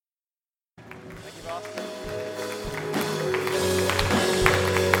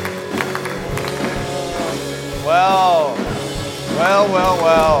Well.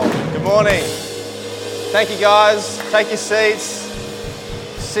 Good morning. Thank you, guys. Take your seats.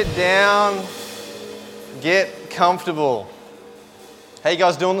 Sit down. Get comfortable. How you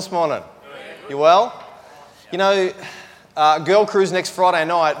guys doing this morning? You well? You know, Girl Cruise next Friday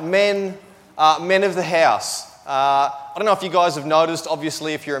night. Men of the house. I don't know if you guys have noticed.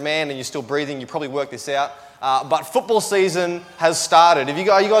 Obviously, if you're a man and you're still breathing, you probably worked this out. But football season has started.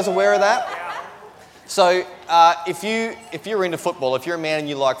 Are you guys aware of that? So, if you're into football, if you're a man and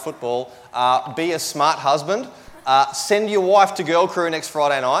you like football, be a smart husband. Send your wife to Girl Crew next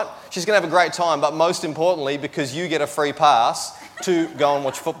Friday night. She's going to have a great time, but most importantly, because you get a free pass to go and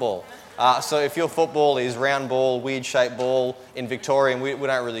watch football. So if your football is round ball, weird shaped ball in Victoria, and we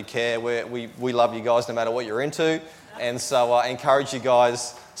don't really care. We love you guys no matter what you're into. And so I encourage you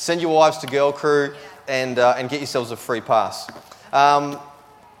guys, send your wives to Girl Crew and get yourselves a free pass.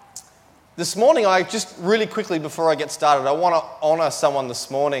 This morning, I just really quickly before I get started, I want to honour someone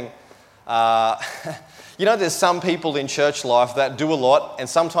this morning. You know, there's some people in church life that do a lot, and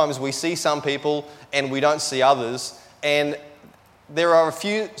sometimes we see some people and we don't see others. And there are a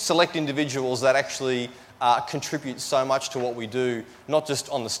few select individuals that actually contribute so much to what we do, not just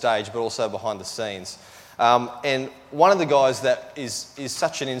on the stage, but also behind the scenes. And one of the guys that is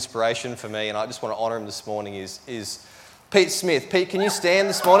such an inspiration for me, and I just want to honour him this morning, is Pete Smith. Pete, can you stand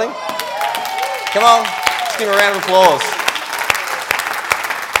this morning? Come on, let's give him a round of applause.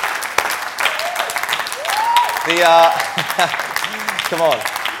 Come on.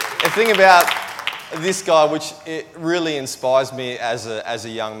 The thing about this guy, which it really inspires me as a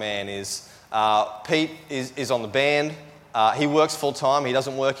young man, is Pete is on the band. He works full time. He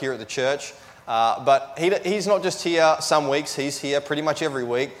doesn't work here at the church, but he's not just here some weeks. He's here pretty much every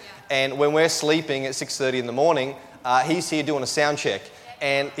week. And when we're sleeping at 6:30 in the morning, he's here doing a sound check.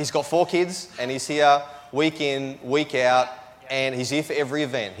 And he's got 4 kids, and he's here week in, week out, and he's here for every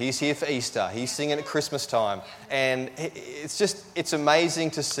event. He's here for Easter. He's singing at Christmas time. And it's amazing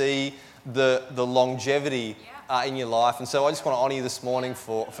to see the longevity in your life. And so I just want to honour you this morning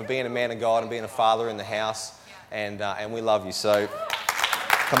for being a man of God and being a father in the house. And we love you. So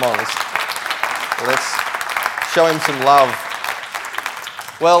come on, let's show him some love.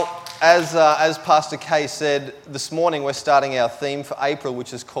 Well, as Pastor Kay said, this morning we're starting our theme for April,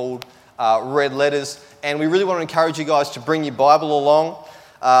 which is called Red Letters. And we really want to encourage you guys to bring your Bible along.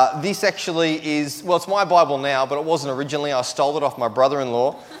 This actually is, well, it's my Bible now, but it wasn't originally. I stole it off my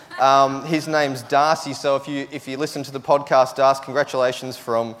brother-in-law. His name's Darcy. So if you listen to the podcast, Darcy, congratulations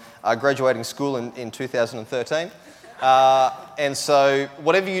from graduating school in 2013. And so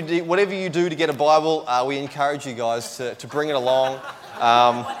whatever you do to get a Bible, we encourage you guys to bring it along.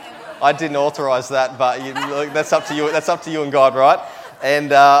 I didn't authorise that, but that's up to you. That's up to you and God, right? And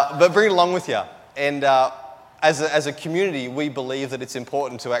but bring it along with you. And as a community, we believe that it's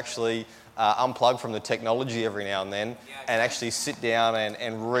important to actually unplug from the technology every now and then, and actually sit down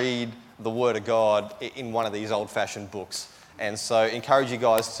and read the Word of God in one of these old-fashioned books. And so, encourage you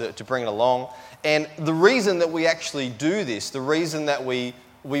guys to bring it along. And the reason that we actually do this, the reason that we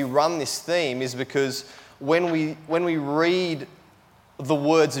run this theme, is because when we read the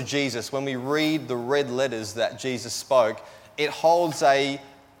words of Jesus, when we read the red letters that Jesus spoke, it holds a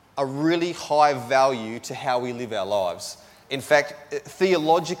really high value to how we live our lives. In fact,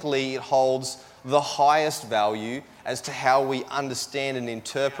 theologically, it holds the highest value as to how we understand and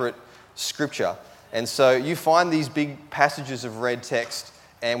interpret Scripture. And so you find these big passages of red text,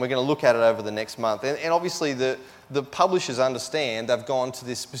 and we're going to look at it over the next month. And obviously, the publishers understand they've gone to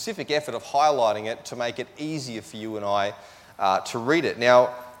this specific effort of highlighting it to make it easier for you and I to read it. Now,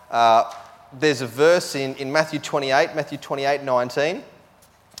 there's a verse in Matthew 28:19.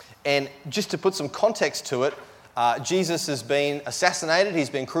 And just to put some context to it, Jesus has been assassinated, he's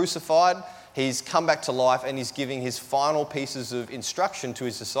been crucified, he's come back to life, and he's giving his final pieces of instruction to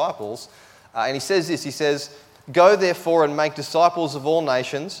his disciples. And he says this, he says, "Go therefore and make disciples of all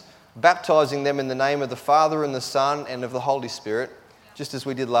nations, baptizing them in the name of the Father and the Son and of the Holy Spirit," just as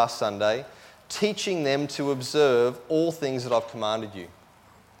we did last Sunday, "teaching them to observe all things that I've commanded you."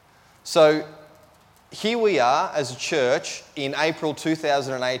 So here we are as a church in April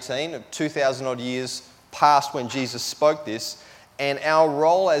 2018, 2,000 odd years past when Jesus spoke this, and our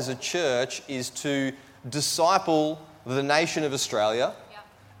role as a church is to disciple the nation of Australia,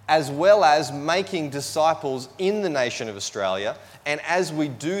 as well as making disciples in the nation of Australia, and as we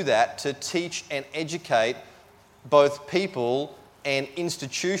do that, to teach and educate both people and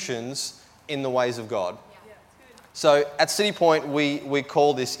institutions in the ways of God. So at City Point, we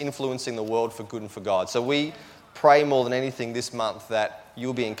call this influencing the world for good and for God. So we pray more than anything this month that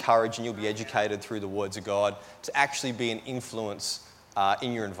you'll be encouraged and you'll be educated through the words of God to actually be an influence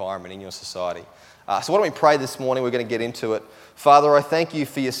in your environment, in your society. So why don't we pray this morning? We're going to get into it. Father, I thank you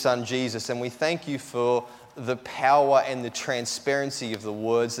for your son Jesus, and we thank you for the power and the transparency of the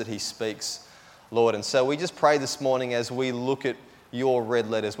words that he speaks, Lord. And so we just pray this morning as we look at your red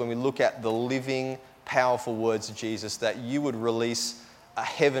letters, when we look at the living, powerful words of Jesus, that you would release a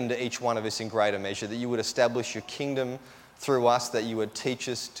heaven to each one of us in greater measure, that you would establish your kingdom through us, that you would teach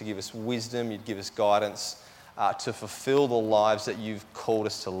us, to give us wisdom, you'd give us guidance, to fulfill the lives that you've called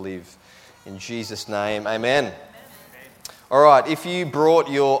us to live. In Jesus' name, amen. All right, if you brought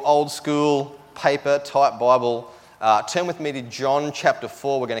your old school paper type Bible, turn with me to John chapter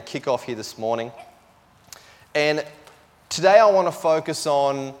 4. We're going to kick off here this morning. And today I want to focus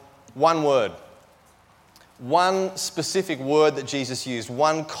on one word. One specific word that Jesus used,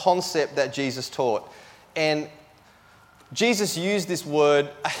 one concept that Jesus taught. And Jesus used this word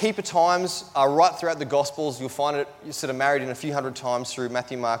a heap of times right throughout the Gospels. You'll find it sort of married in a few hundred times through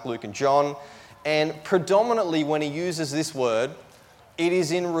Matthew, Mark, Luke, and John. And predominantly when he uses this word, it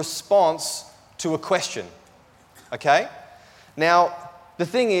is in response to a question. Okay? Now, the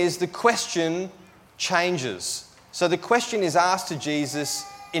thing is, the question changes. So the question is asked to Jesus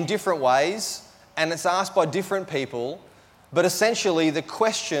in different ways, and it's asked by different people, but essentially the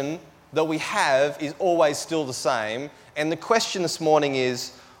question that we have is always still the same. And the question this morning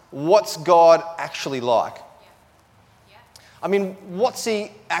is, what's God actually like? I mean, what's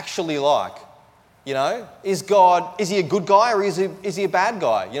he actually like? You know, is he a good guy or is he a bad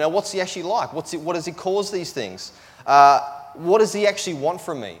guy? You know, what's he actually like? What does he cause these things? What does he actually want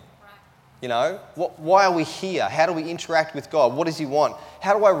from me? You know, why are we here? How do we interact with God? What does he want?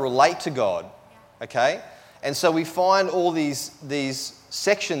 How do I relate to God? Okay? And so we find all these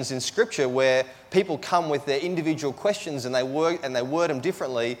sections in Scripture where people come with their individual questions and they word them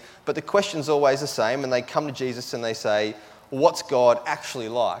differently, but the question's always the same, and they come to Jesus and they say, what's God actually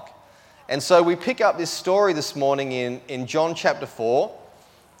like? And so we pick up this story this morning in John chapter 4,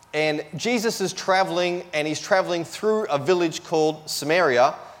 and Jesus is traveling, and he's traveling through a village called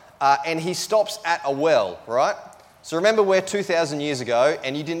Samaria, and he stops at a well, right? So remember, we're 2,000 years ago,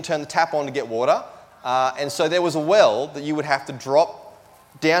 and you didn't turn the tap on to get water, and so there was a well that you would have to drop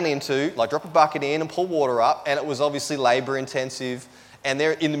down into, like drop a bucket in and pull water up, and it was obviously labour intensive, and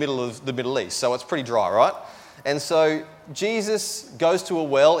they're in the middle of the Middle East, so it's pretty dry, right? And so Jesus goes to a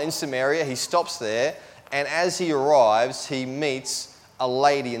well in Samaria, he stops there, and as he arrives, he meets a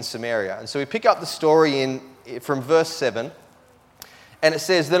lady in Samaria. And so we pick up the story from verse 7, and it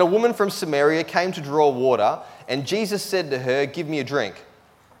says, "Then a woman from Samaria came to draw water, and Jesus said to her, 'Give me a drink.'"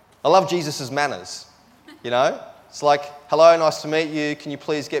 I love Jesus' manners, you know? It's like, "Hello, nice to meet you. Can you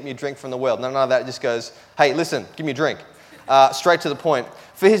please get me a drink from the well?" None of that. It just goes, "Hey, listen, give me a drink." Straight to the point.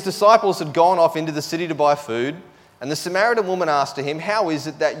 For his disciples had gone off into the city to buy food, and the Samaritan woman asked to him, "How is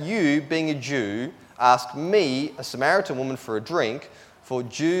it that you, being a Jew, ask me, a Samaritan woman, for a drink? For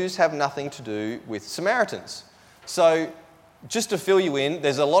Jews have nothing to do with Samaritans." So, just to fill you in,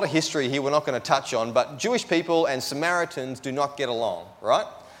 there's a lot of history here we're not going to touch on, but Jewish people and Samaritans do not get along, right?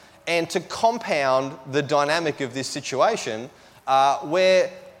 And to compound the dynamic of this situation, we're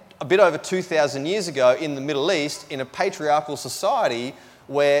a bit over 2,000 years ago in the Middle East in a patriarchal society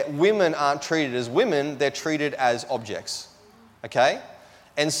where women aren't treated as women, they're treated as objects, okay?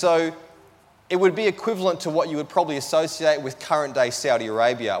 And so it would be equivalent to what you would probably associate with current day Saudi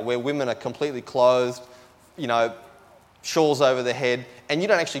Arabia, where women are completely clothed, you know, shawls over their head, and you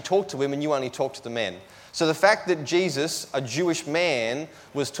don't actually talk to women, you only talk to the men. So the fact that Jesus, a Jewish man,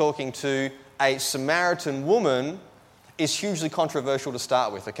 was talking to a Samaritan woman is hugely controversial to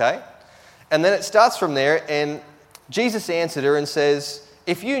start with, okay? And then it starts from there, and Jesus answered her and says,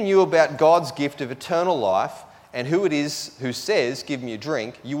 "If you knew about God's gift of eternal life and who it is who says, 'Give me a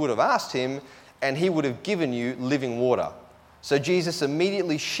drink,' you would have asked him, and he would have given you living water." So Jesus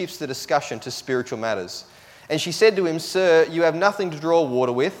immediately shifts the discussion to spiritual matters. And she said to him, "Sir, you have nothing to draw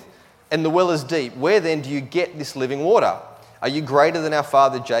water with, and the well is deep. Where then do you get this living water? Are you greater than our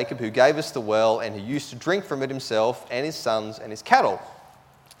father Jacob, who gave us the well and who used to drink from it himself and his sons and his cattle?"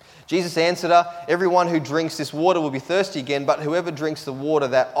 Jesus answered her, "Everyone who drinks this water will be thirsty again, but whoever drinks the water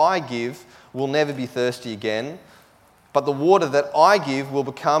that I give will never be thirsty again. But the water that I give will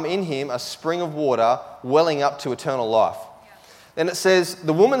become in him a spring of water welling up to eternal life." Then it says,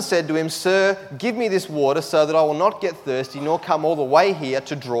 "The woman said to him, 'Sir, give me this water so that I will not get thirsty nor come all the way here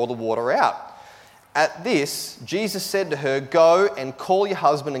to draw the water out.' At this, Jesus said to her, 'Go and call your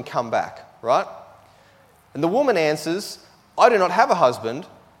husband and come back.'" Right? And the woman answers, I do not have a husband.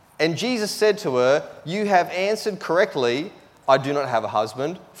 And Jesus said to her, you have answered correctly, I do not have a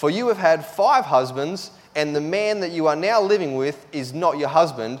husband, for you have had 5 husbands, and the man that you are now living with is not your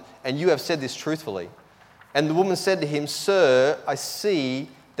husband, and you have said this truthfully. And the woman said to him, Sir, I see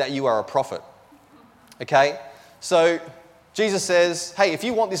that you are a prophet. Okay, so Jesus says, hey, if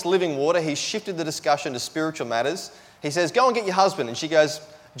you want this living water, he's shifted the discussion to spiritual matters. He says, go and get your husband. And she goes,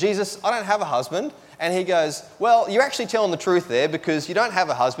 Jesus, I don't have a husband. And he goes, well, you're actually telling the truth there because you don't have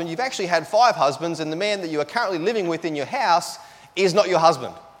a husband. You've actually had 5 husbands, and the man that you are currently living with in your house is not your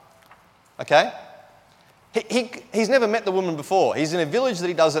husband. Okay? He's never met the woman before. He's in a village that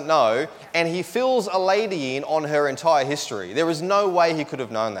he doesn't know, and he fills a lady in on her entire history. There is no way he could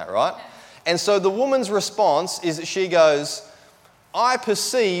have known that, right? And so the woman's response is that she goes, I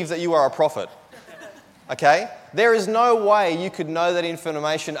perceive that you are a prophet. Okay? There is no way you could know that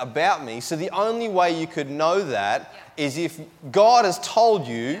information about me. So the only way you could know that is if God has told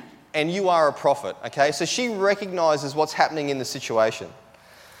you and you are a prophet. Okay? So she recognizes what's happening in the situation.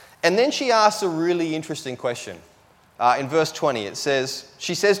 And then she asks a really interesting question. In verse 20,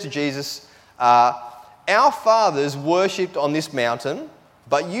 she says to Jesus, our fathers worshipped on this mountain,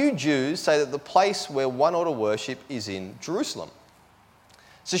 but you Jews say that the place where one ought to worship is in Jerusalem.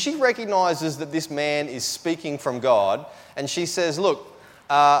 So she recognizes that this man is speaking from God, and she says, look,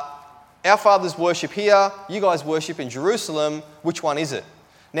 our fathers worship here, you guys worship in Jerusalem, which one is it?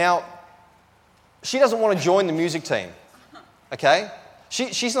 Now, she doesn't want to join the music team, okay?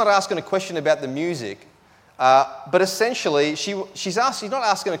 She's not asking a question about the music, but essentially she's not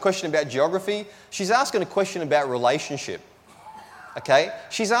asking a question about geography, she's asking a question about relationship. Okay?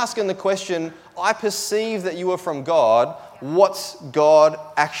 She's asking the question, I perceive that you are from God. What's God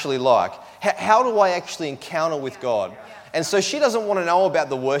actually like? How do I actually encounter with God? And so she doesn't want to know about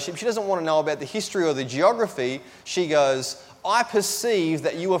the worship. She doesn't want to know about the history or the geography. She goes, I perceive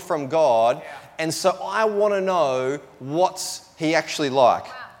that you are from God, and so I want to know what's he actually like.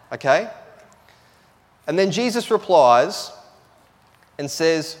 Okay? And then Jesus replies and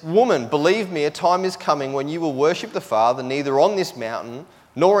says, woman, believe me, a time is coming when you will worship the Father neither on this mountain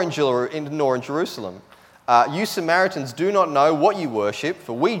nor in Jerusalem. You Samaritans do not know what you worship,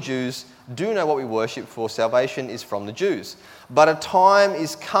 for we Jews do know what we worship, for salvation is from the Jews. But a time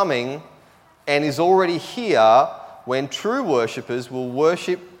is coming and is already here when true worshippers will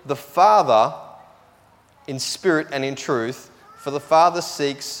worship the Father in spirit and in truth, for the Father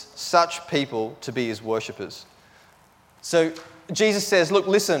seeks such people to be his worshippers. So Jesus says, look,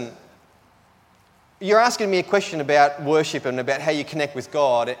 listen, you're asking me a question about worship and about how you connect with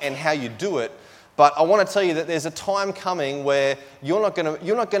God and how you do it, but I want to tell you that there's a time coming where you're not going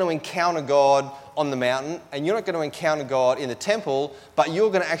to encounter God on the mountain, and you're not going to encounter God in the temple, but you're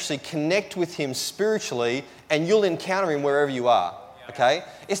going to actually connect with him spiritually, and you'll encounter him wherever you are. Okay?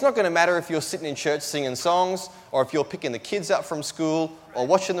 It's not going to matter if you're sitting in church singing songs, or if you're picking the kids up from school, or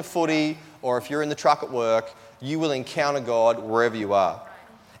watching the footy, or if you're in the truck at work. You will encounter God wherever you are.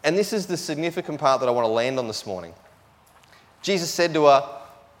 And this is the significant part that I want to land on this morning. Jesus said to her,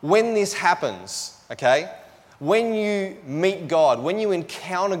 when this happens, okay, when you meet God, when you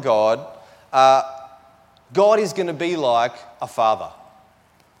encounter God, God is going to be like a father.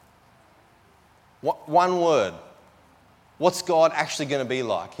 One word. What's God actually going to be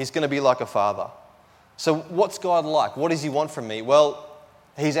like? He's going to be like a father. So what's God like? What does he want from me? Well,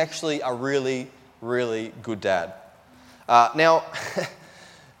 he's actually a really, really good dad. Now,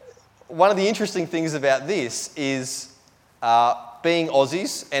 one of the interesting things about this is being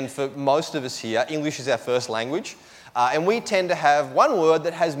Aussies, and for most of us here, English is our first language, and we tend to have one word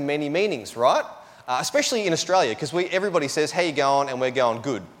that has many meanings, right? Especially in Australia, because everybody says, how you going? And we're going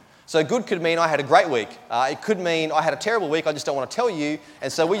good. So good could mean I had a great week. It could mean I had a terrible week, I just don't want to tell you,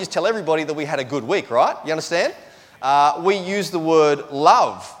 and so we just tell everybody that we had a good week, right? You understand? We use the word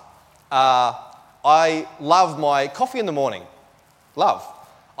love. I love my coffee in the morning. Love.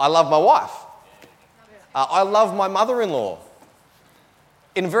 I love my wife. I love my mother-in-law.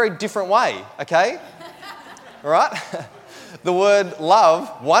 In a very different way, okay? All right? The word love,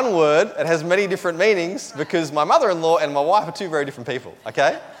 one word, it has many different meanings because my mother-in-law and my wife are two very different people,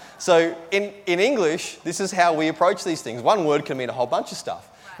 okay? So in English, this is how we approach these things. One word can mean a whole bunch of stuff.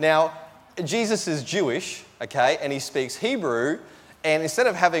 Now, Jesus is Jewish, okay, and he speaks Hebrew, and instead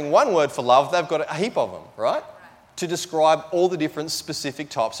of having one word for love, they've got a heap of them, right? To describe all the different specific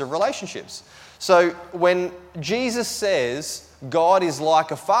types of relationships. So when Jesus says God is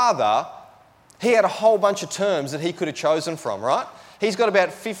like a father, he had a whole bunch of terms that he could have chosen from, right? He's got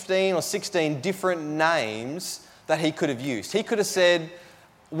about 15 or 16 different names that he could have used. He could have said,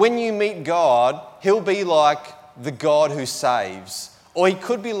 when you meet God, he'll be like the God who saves, or he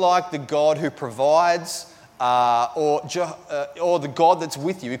could be like the God who provides, or the God that's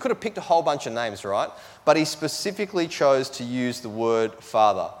with you. He could have picked a whole bunch of names, right? But he specifically chose to use the word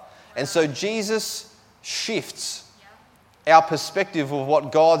Father. And so Jesus shifts our perspective of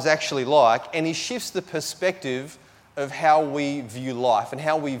what God's actually like, and he shifts the perspective of how we view life and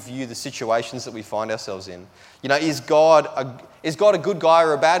how we view the situations that we find ourselves in. You know, is God a good guy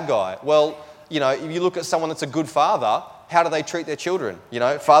or a bad guy? Well, you know, if you look at someone that's a good father, how do they treat their children? You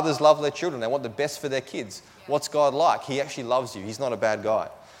know, fathers love their children. They want the best for their kids. What's God like? He actually loves you. He's not a bad guy.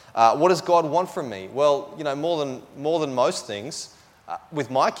 What does God want from me? Well, you know, more than most things, with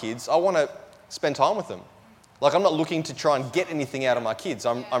my kids, I want to spend time with them. Like, I'm not looking to try and get anything out of my kids.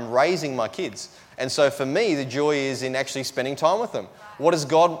 I'm raising my kids. And so for me, the joy is in actually spending time with them. What does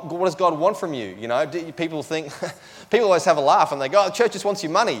God want from you? You know, people always have a laugh and they go, oh, the church just wants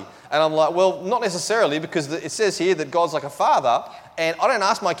your money. And I'm like, well, not necessarily, because it says here that God's like a father, and I don't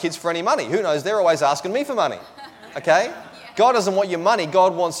ask my kids for any money. Who knows? They're always asking me for money. Okay? God doesn't want your money.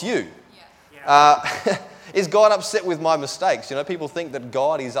 God wants you. Is God upset with my mistakes? You know, people think that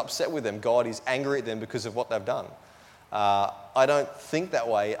God is upset with them. God is angry at them because of what they've done. I don't think that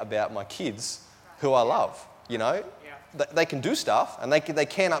way about my kids who I love. You know, they can do stuff and they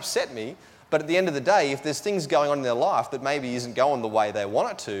can upset me. But at the end of the day, if there's things going on in their life that maybe isn't going the way they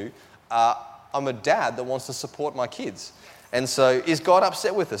want it to, I'm a dad that wants to support my kids. And so is God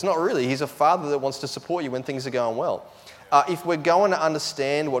upset with us? Not really. He's a father that wants to support you when things are going well. If we're going to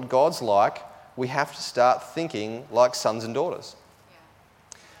understand what God's like, we have to start thinking like sons and daughters.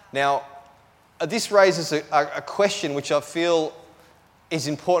 Now, this raises a question which I feel is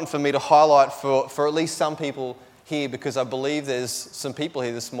important for me to highlight for at least some people here, because I believe there's some people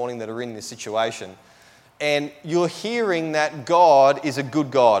here this morning that are in this situation. And you're hearing that God is a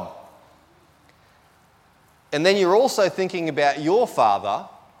good God. And then you're also thinking about your father,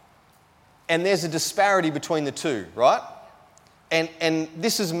 and there's a disparity between the two, right? And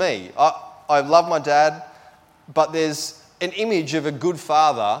this is me. I love my dad, but there's an image of a good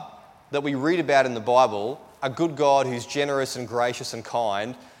father that we read about in the Bible, a good God who's generous and gracious and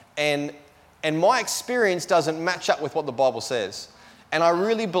kind, and my experience doesn't match up with what the Bible says. And I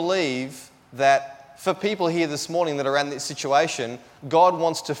really believe that for people here this morning that are in this situation, God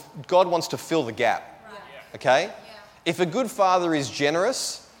wants to fill the gap. Okay? If a good father is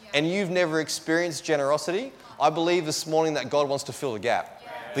generous and you've never experienced generosity, I believe this morning that God wants to fill the gap.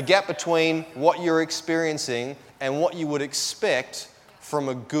 The gap between what you're experiencing and what you would expect from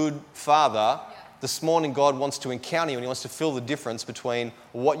a good father. This morning, God wants to encounter you, and he wants to fill the difference between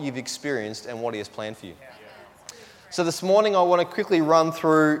what you've experienced and what he has planned for you. So this morning, I want to quickly run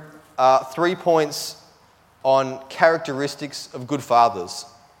through 3 points on characteristics of good fathers.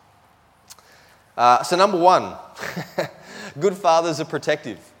 So number 1, good fathers are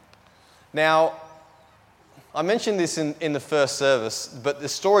protective. Now, I mentioned this in the first service, but the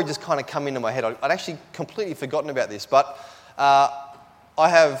story just kind of come into my head. I'd actually completely forgotten about this, but I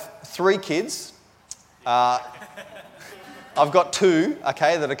have 3 kids. I've got 2,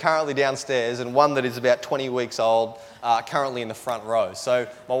 okay, that are currently downstairs, and 1 that is about 20 weeks old, currently in the front row. So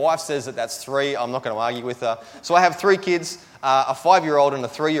my wife says that that's 3. I'm not going to argue with her. So I have 3 kids, a 5-year-old and a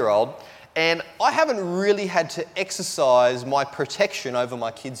 3-year-old, and I haven't really had to exercise my protection over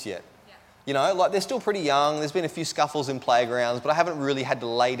my kids yet. You know, like, they're still pretty young. There's been a few scuffles in playgrounds, but I haven't really had to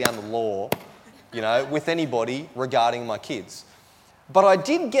lay down the law, you know, with anybody regarding my kids. But I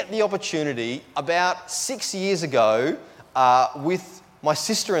did get the opportunity about 6 years ago with my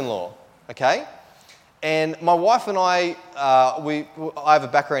sister-in-law, okay? And my wife and I have a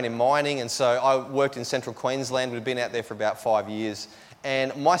background in mining, and so I worked in central Queensland. We'd been out there for about 5 years.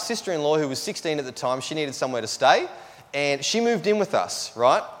 And my sister-in-law, who was 16 at the time, she needed somewhere to stay, and she moved in with us,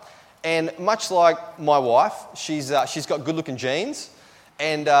 right? And much like my wife, she's got good-looking genes,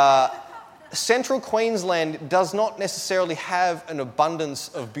 and central Queensland does not necessarily have an abundance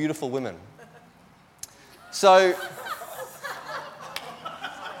of beautiful women. So,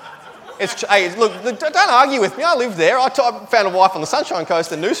 look, don't argue with me. I lived there. I found a wife on the Sunshine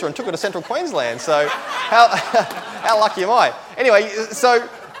Coast in Noosa and took her to central Queensland. So, how lucky am I? Anyway, so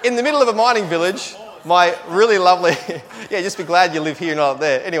in the middle of a mining village, my really lovely, just be glad you live here, not up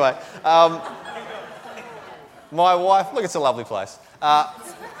there. Anyway, my wife, look, it's a lovely place.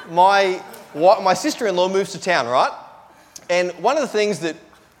 My sister-in-law moves to town, right? And one of the things that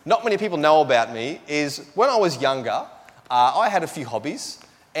not many people know about me is when I was younger, I had a few hobbies.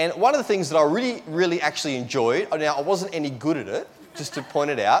 And one of the things that I really, really actually enjoyed, now I wasn't any good at it, just to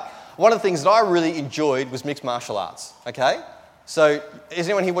point it out, one of the things that I really enjoyed was mixed martial arts, okay? So, does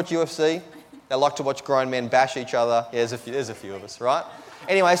anyone here watch UFC? They like to watch grown men bash each other. Yeah, there's a few of us, right?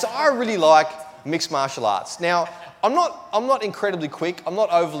 Anyway, so I really like mixed martial arts. Now, I'm not incredibly quick. I'm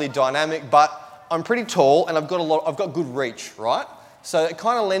not overly dynamic, but I'm pretty tall and I've got good reach, right? So it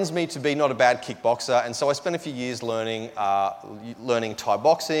kind of lends me to be not a bad kickboxer. And so I spent a few years learning Thai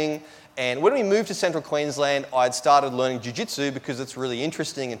boxing. And when we moved to Central Queensland, I'd started learning jiu-jitsu because it's really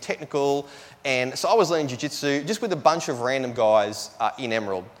interesting and technical. And so I was learning jiu-jitsu just with a bunch of random guys in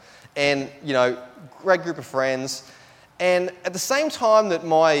Emerald. And, you know, great group of friends. And at the same time that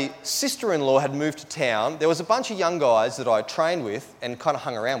my sister-in-law had moved to town, there was a bunch of young guys that I trained with and kind of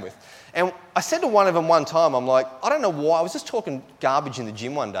hung around with. And I said to one of them one time, I'm like, I don't know why, I was just talking garbage in the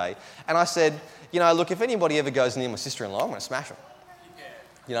gym one day. And I said, you know, look, if anybody ever goes near my sister-in-law, I'm going to smash them.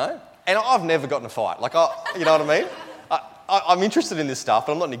 You know? And I've never gotten a fight. Like, you know what I mean? I'm interested in this stuff,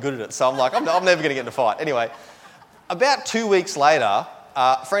 but I'm not any good at it. So I'm like, I'm never going to get in a fight. Anyway, about 2 weeks later,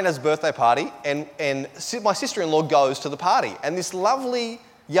 a friend has a birthday party, and my sister-in-law goes to the party. And this lovely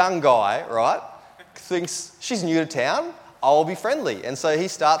young guy, right, thinks she's new to town, I'll be friendly. And so he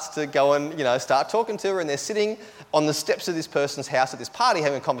starts to go and, you know, start talking to her, and they're sitting on the steps of this person's house at this party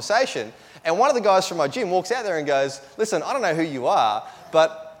having a conversation. And one of the guys from my gym walks out there and goes, listen, I don't know who you are,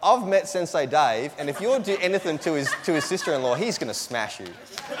 but I've met Sensei Dave, and if you do anything to his sister-in-law, he's going to smash you.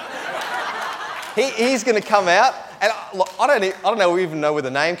 He's going to come out, and I don't even know where the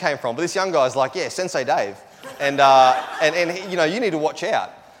name came from, but this young guy's like, yeah, Sensei Dave, and you know, you need to watch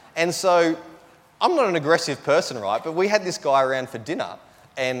out. And so I'm not an aggressive person, right? But we had this guy around for dinner,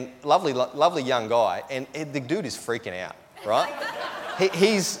 and lovely young guy, and the dude is freaking out, right?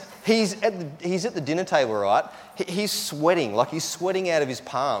 He's at the dinner table, right? He's sweating, like he's sweating out of his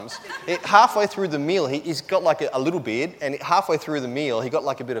palms. Halfway through the meal, he's got like a little beard, and halfway through the meal, he got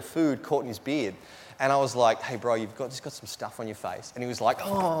like a bit of food caught in his beard. And I was like, hey bro, you've just got some stuff on your face. And he was like,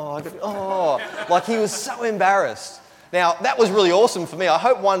 like he was so embarrassed. Now, that was really awesome for me. I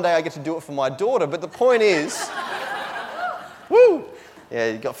hope one day I get to do it for my daughter, but the point is, woo!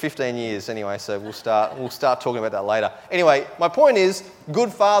 Yeah, you've got 15 years anyway, so we'll start talking about that later. Anyway, my point is,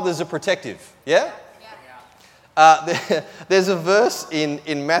 good fathers are protective, yeah? There's a verse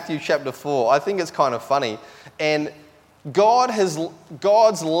in Matthew chapter 4, I think it's kind of funny, and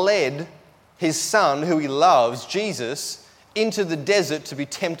God's led his son, who he loves, Jesus, into the desert to be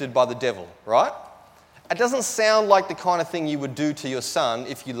tempted by the devil, right? It doesn't sound like the kind of thing you would do to your son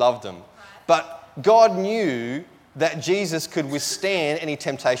if you loved him, but God knew that Jesus could withstand any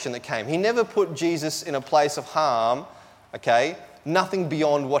temptation that came. He never put Jesus in a place of harm, okay? Nothing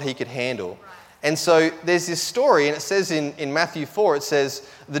beyond what he could handle. And so there's this story, and it says in Matthew 4, it says,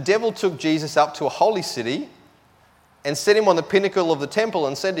 the devil took Jesus up to a holy city and set him on the pinnacle of the temple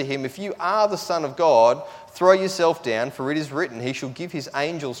and said to him, if you are the Son of God, throw yourself down, for it is written, he shall give his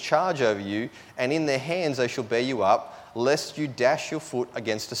angels charge over you, and in their hands they shall bear you up, lest you dash your foot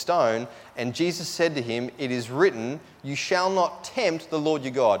against a stone. And Jesus said to him, it is written, you shall not tempt the Lord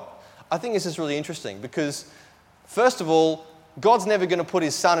your God. I think this is really interesting because, first of all, God's never going to put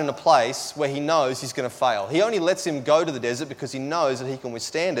his son in a place where he knows he's going to fail. He only lets him go to the desert because he knows that he can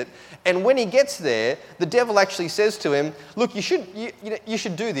withstand it. And when he gets there, the devil actually says to him, look, you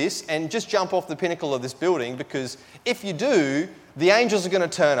should do this and just jump off the pinnacle of this building, because if you do, the angels are going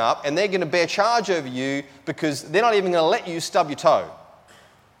to turn up and they're going to bear charge over you because they're not even going to let you stub your toe.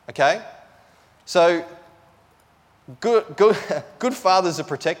 Okay? So, good fathers are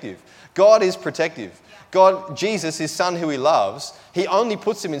protective. God is protective. God, Jesus, his son who he loves, he only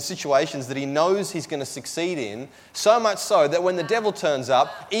puts him in situations that he knows he's going to succeed in, so much so that when the devil turns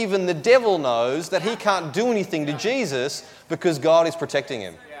up, even the devil knows that he can't do anything to Jesus because God is protecting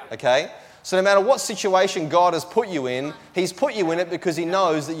him. Okay? So no matter what situation God has put you in, he's put you in it because he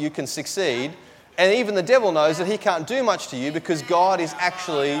knows that you can succeed. And even the devil knows that he can't do much to you because God is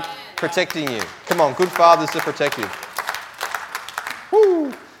actually protecting you. Come on, good fathers are protective.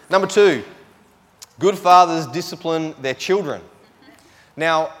 Woo. Number 2, good fathers discipline their children.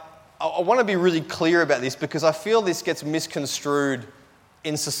 Now, I want to be really clear about this because I feel this gets misconstrued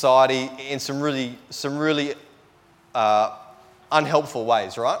in society in some really unhelpful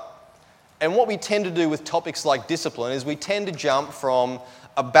ways, right? And what we tend to do with topics like discipline is we tend to jump from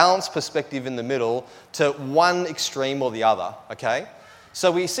a balanced perspective in the middle to one extreme or the other, okay?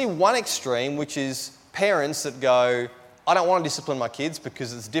 So we see one extreme, which is parents that go, I don't want to discipline my kids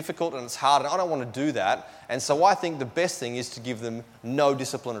because it's difficult and it's hard and I don't want to do that. And so I think the best thing is to give them no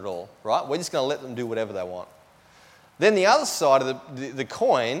discipline at all, right? We're just going to let them do whatever they want. Then the other side of the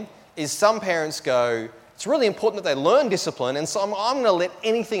coin is some parents go, it's really important that they learn discipline, and so I'm going to let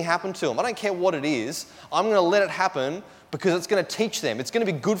anything happen to them. I don't care what it is. I'm going to let it happen because it's going to teach them. It's going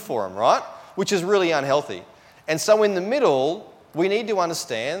to be good for them, right? Which is really unhealthy. And so in the middle, we need to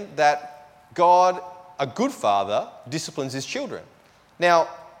understand that God, a good father, disciplines his children. Now,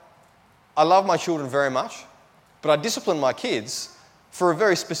 I love my children very much, but I discipline my kids for a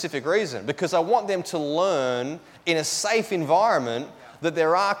very specific reason, because I want them to learn in a safe environment that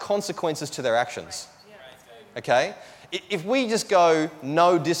there are consequences to their actions. Okay? If we just go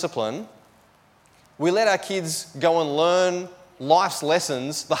no discipline, we let our kids go and learn life's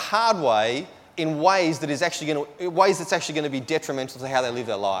lessons the hard way in ways that's actually going to be detrimental to how they live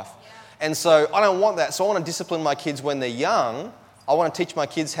their life. And so I don't want that. So I want to discipline my kids when they're young. I want to teach my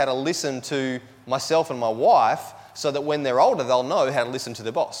kids how to listen to myself and my wife, so that when they're older, they'll know how to listen to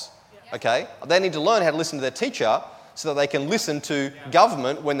their boss. Okay? They need to learn how to listen to their teacher so that they can listen to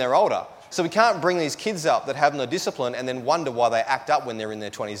government when they're older. So we can't bring these kids up that have no discipline and then wonder why they act up when they're in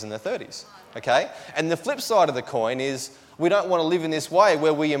their 20s and their 30s. Okay? And the flip side of the coin is we don't want to live in this way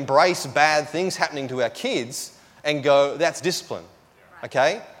where we embrace bad things happening to our kids and go, that's discipline.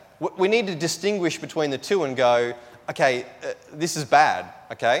 Okay? We need to distinguish between the two and go, okay, this is bad.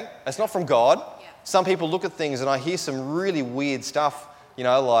 Okay? It's not from God. Some people look at things and I hear some really weird stuff,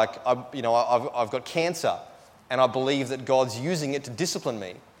 like, I've got cancer and I believe that God's using it to discipline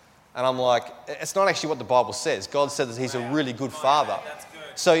me. And I'm like, it's not actually what the Bible says. God says that he's a really good father.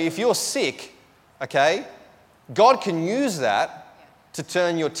 So if you're sick, okay, God can use that to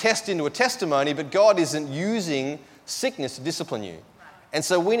turn your test into a testimony, but God isn't using sickness to discipline you. And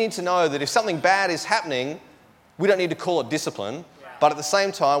so we need to know that if something bad is happening, we don't need to call it discipline. But at the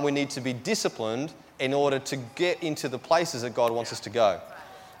same time, we need to be disciplined in order to get into the places that God wants us to go.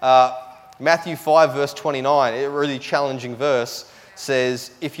 Matthew 5, verse 29, a really challenging verse,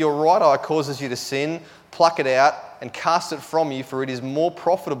 says, if your right eye causes you to sin, pluck it out and cast it from you, for it is more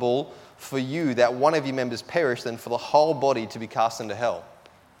profitable for you that one of your members perish than for the whole body to be cast into hell.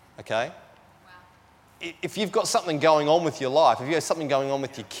 Okay? Wow. If you've got something going on with your life, if you have something going on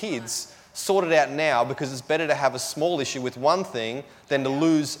with your kids, sort it out now, because it's better to have a small issue with one thing than to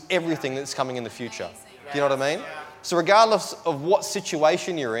lose everything that's coming in the future. Do you know what I mean? So regardless of what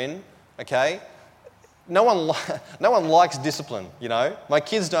situation you're in, okay, no one likes discipline, My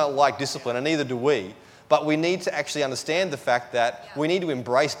kids don't like discipline, and neither do we. But we need to actually understand the fact that we need to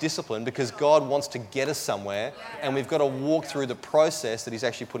embrace discipline because God wants to get us somewhere, and we've got to walk through the process that he's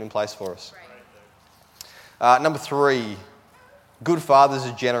actually put in place for us. Number 3, good fathers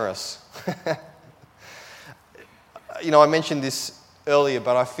are generous. I mentioned this earlier,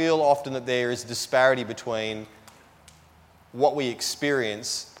 but I feel often that there is a disparity between what we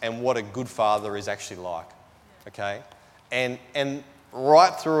experience and what a good father is actually like. Okay? And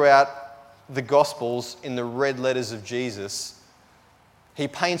right throughout the Gospels, in the red letters of Jesus, he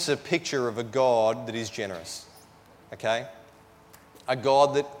paints a picture of a God that is generous. Okay? A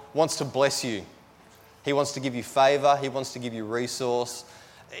God that wants to bless you. He wants to give you favor. He wants to give you resource.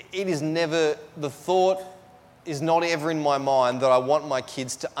 The thought is not ever in my mind that I want my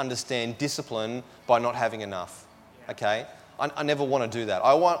kids to understand discipline by not having enough. Okay? I never want to do that.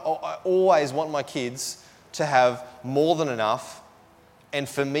 I always want my kids to have more than enough, and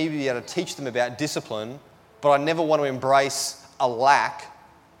for me to be able to teach them about discipline, but I never want to embrace a lack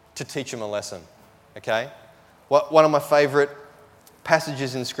to teach them a lesson. Okay? One of my favourite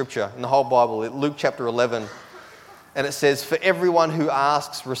passages in Scripture, in the whole Bible, Luke chapter 11, and it says, for everyone who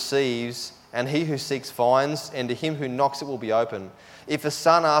asks receives, and he who seeks finds, and to him who knocks it will be open. If a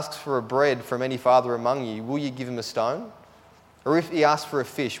son asks for a bread from any father among you, will you give him a stone? Or if he asks for a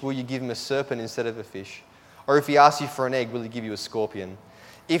fish, will you give him a serpent instead of a fish? Or if he asks you for an egg, will he give you a scorpion?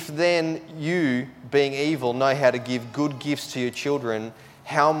 If then you, being evil, know how to give good gifts to your children,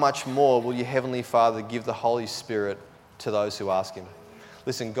 how much more will your heavenly Father give the Holy Spirit to those who ask him?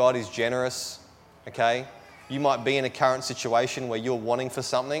 Listen, God is generous, okay? You might be in a current situation where you're wanting for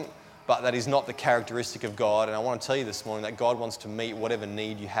something, but that is not the characteristic of God. And I want to tell you this morning that God wants to meet whatever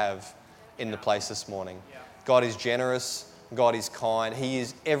need you have in the place this morning. God is generous. God is kind. He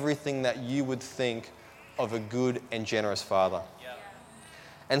is everything that you would think of a good and generous Father.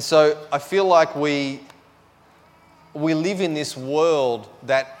 And so I feel like we live in this world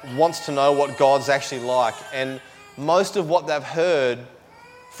that wants to know what God's actually like. And most of what they've heard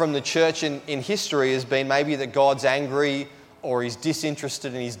from the church in history has been maybe that God's angry or he's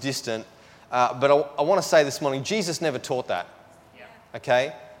disinterested and he's distant. But I want to say this morning, Jesus never taught that.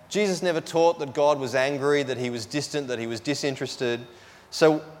 Okay? Jesus never taught that God was angry, that he was distant, that he was disinterested.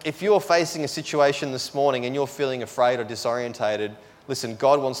 So if you're facing a situation this morning and you're feeling afraid or disorientated, listen,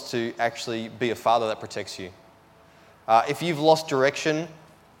 God wants to actually be a father that protects you. If you've lost direction,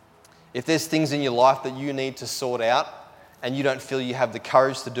 if there's things in your life that you need to sort out, and you don't feel you have the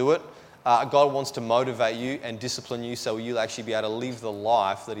courage to do it, God wants to motivate you and discipline you so you'll actually be able to live the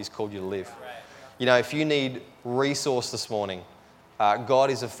life that He's called you to live. You know, if you need resource this morning, God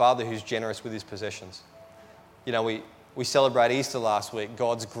is a Father who's generous with His possessions. You know, we celebrate Easter last week.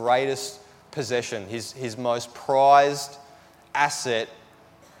 God's greatest possession, his most prized asset,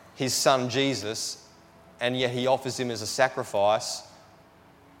 His Son Jesus, and yet He offers Him as a sacrifice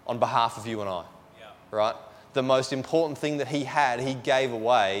on behalf of you and I. Yeah. Right? The most important thing that He had, He gave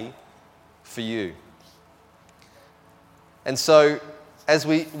away for you. And so, as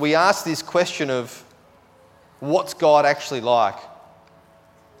we ask this question of what's God actually like?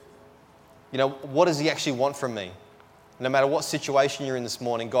 You know, what does He actually want from me? No matter what situation you're in this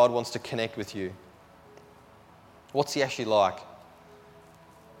morning, God wants to connect with you. What's He actually like?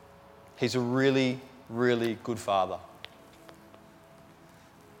 He's a really, really good Father.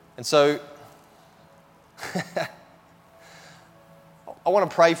 And so, I want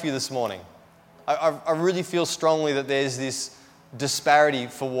to pray for you this morning. I really feel strongly that there's this disparity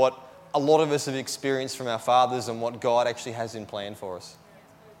for what a lot of us have experienced from our fathers and what God actually has in plan for us.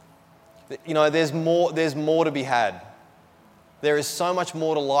 You know, there's more to be had. There is so much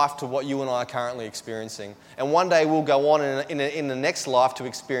more to life to what you and I are currently experiencing. And one day we'll go on in the next life to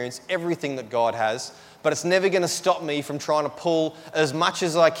experience everything that God has, but it's never going to stop me from trying to pull as much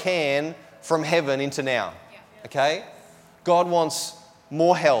as I can from heaven into now. Okay? God wants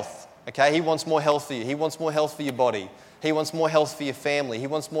more health. Okay? He wants more health for you. He wants more health for your body. He wants more health for your family. He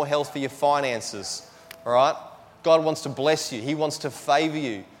wants more health for your finances. All right? God wants to bless you. He wants to favor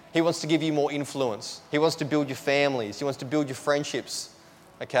you. He wants to give you more influence. He wants to build your families. He wants to build your friendships.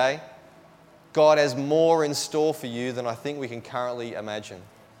 Okay? God has more in store for you than I think we can currently imagine.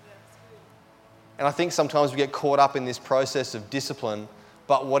 And I think sometimes we get caught up in this process of discipline,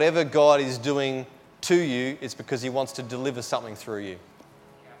 but whatever God is doing to you, it's because He wants to deliver something through you.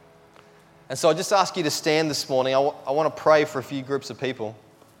 And so I just ask you to stand this morning. I want to pray for a few groups of people.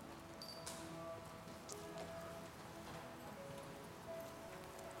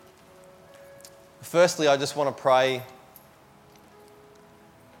 Firstly, I just want to pray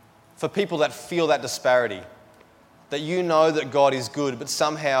for people that feel that disparity, that you know that God is good, but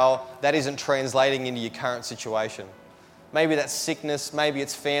somehow that isn't translating into your current situation. Maybe that's sickness, maybe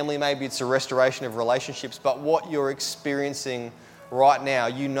it's family, maybe it's a restoration of relationships, but what you're experiencing right now,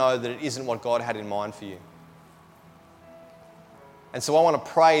 you know that it isn't what God had in mind for you. And so I want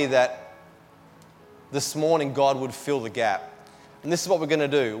to pray that this morning God would fill the gap. And this is what we're going to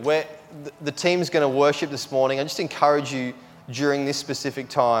do. The team's going to worship this morning. I just encourage you during this specific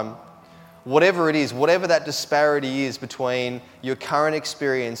time, whatever it is, whatever that disparity is between your current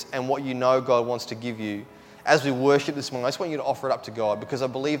experience and what you know God wants to give you, as we worship this morning, I just want you to offer it up to God, because I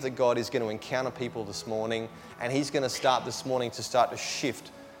believe that God is going to encounter people this morning, and He's going to start this morning to start to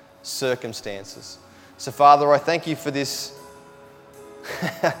shift circumstances. So Father, I thank You for this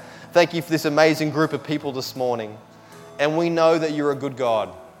thank You for this amazing group of people this morning. And we know that You're a good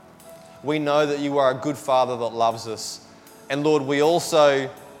God. We know that You are a good Father that loves us. And Lord, we also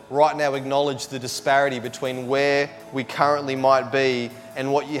right now acknowledge the disparity between where we currently might be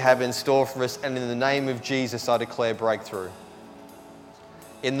and what You have in store for us. And in the name of Jesus, I declare breakthrough.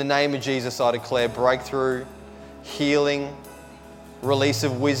 In the name of Jesus, I declare breakthrough, healing, release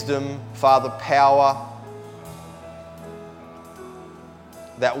of wisdom, Father, power,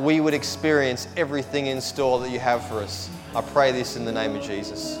 that we would experience everything in store that You have for us. I pray this in the name of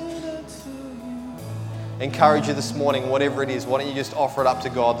Jesus. Encourage you this morning, whatever it is, why don't you just offer it up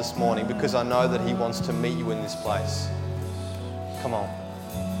to God this morning, because I know that He wants to meet you in this place. Come on.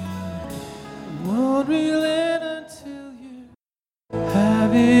 Won't relent until You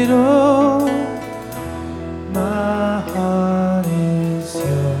have it all. My heart is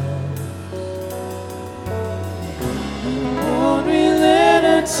Yours. Won't relent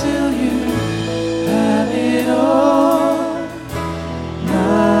until You have it all.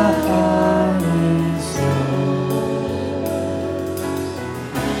 My heart is Yours.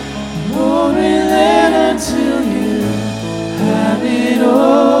 Won't relent until You have it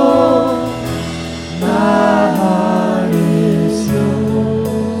all. My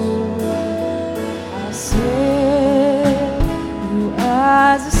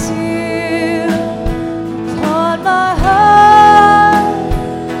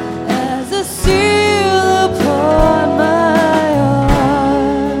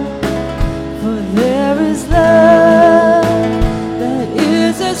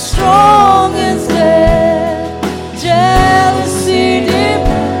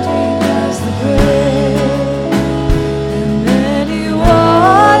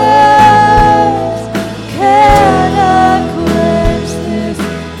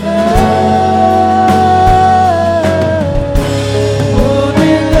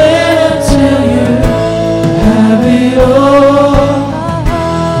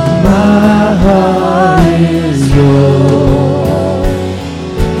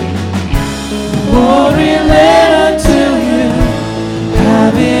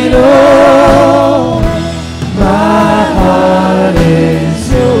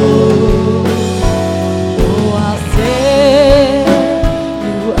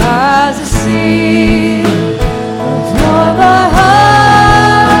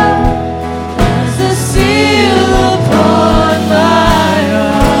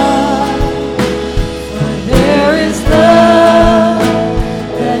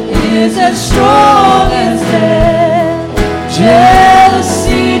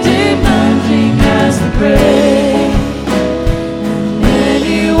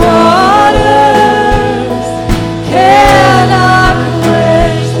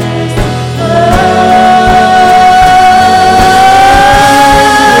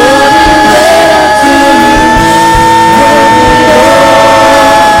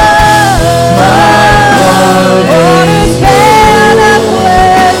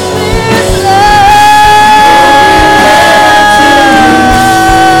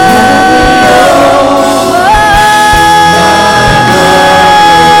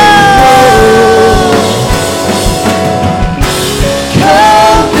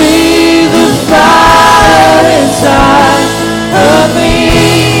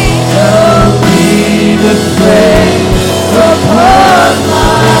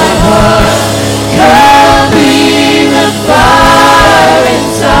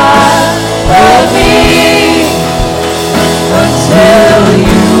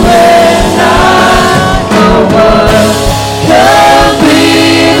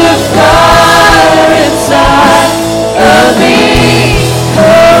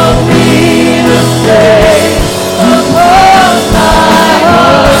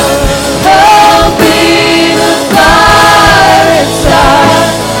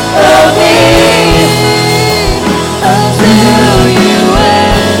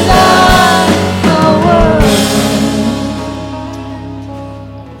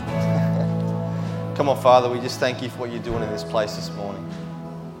Come on, Father, we just thank you for what you're doing in this place this morning.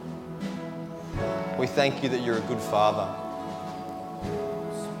 We thank you that you're a good Father.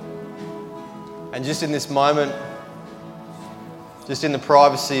 And just in this moment, just in the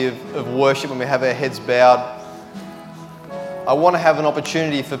privacy of worship when we have our heads bowed, I want to have an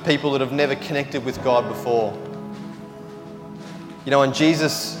opportunity for people that have never connected with God before. You know, and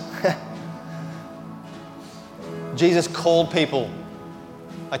Jesus called people.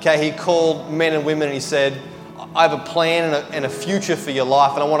 Okay, he called men and women and he said, I have a plan and a future for your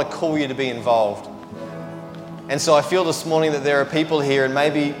life, and I want to call you to be involved. And so I feel this morning that there are people here, and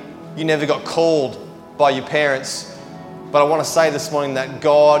maybe you never got called by your parents, but I want to say this morning that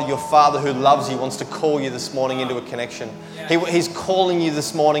God, your Father who loves you, wants to call you this morning into a connection. He's calling you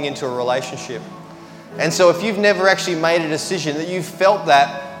this morning into a relationship. And so if you've never actually made a decision, that you've felt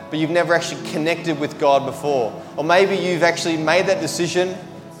that, but you've never actually connected with God before, or maybe you've actually made that decision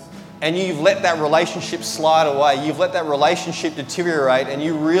and you've let that relationship slide away, you've let that relationship deteriorate, and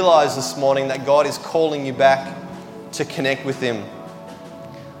you realize this morning that God is calling you back to connect with Him.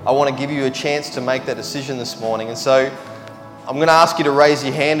 I want to give you a chance to make that decision this morning. And so I'm going to ask you to raise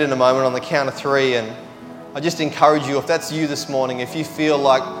your hand in a moment on the count of 3, and I just encourage you, if that's you this morning, if you feel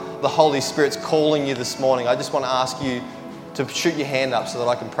like the Holy Spirit's calling you this morning, I just want to ask you to shoot your hand up so that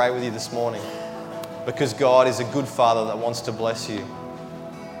I can pray with you this morning, because God is a good Father that wants to bless you.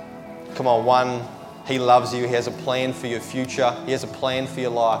 Come on, 1, He loves you. He has a plan for your future. He has a plan for your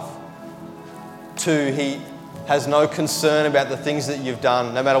life. 2, He has no concern about the things that you've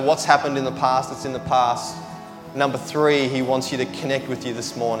done. No matter what's happened in the past, it's in the past. Number 3, He wants you to connect with you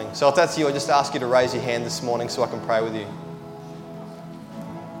this morning. So if that's you, I just ask you to raise your hand this morning so I can pray with you.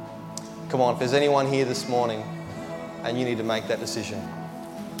 Come on, if there's anyone here this morning and you need to make that decision.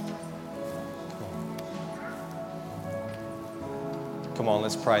 Come on,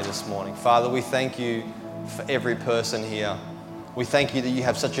 let's pray this morning. Father, we thank you for every person here. We thank you that you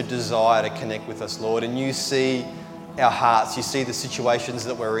have such a desire to connect with us, Lord, and you see our hearts, you see the situations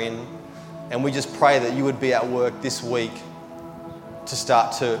that we're in, and we just pray that you would be at work this week to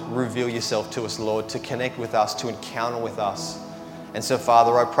start to reveal yourself to us, Lord, to connect with us, to encounter with us. And so,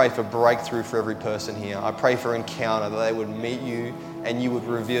 Father, I pray for breakthrough for every person here. I pray for encounter, that they would meet you and you would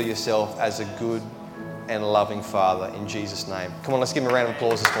reveal yourself as a good and loving Father, in Jesus' name. Come on, let's give him a round of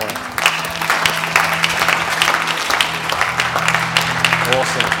applause this morning.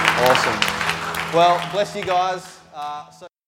 Awesome. Well, bless you guys.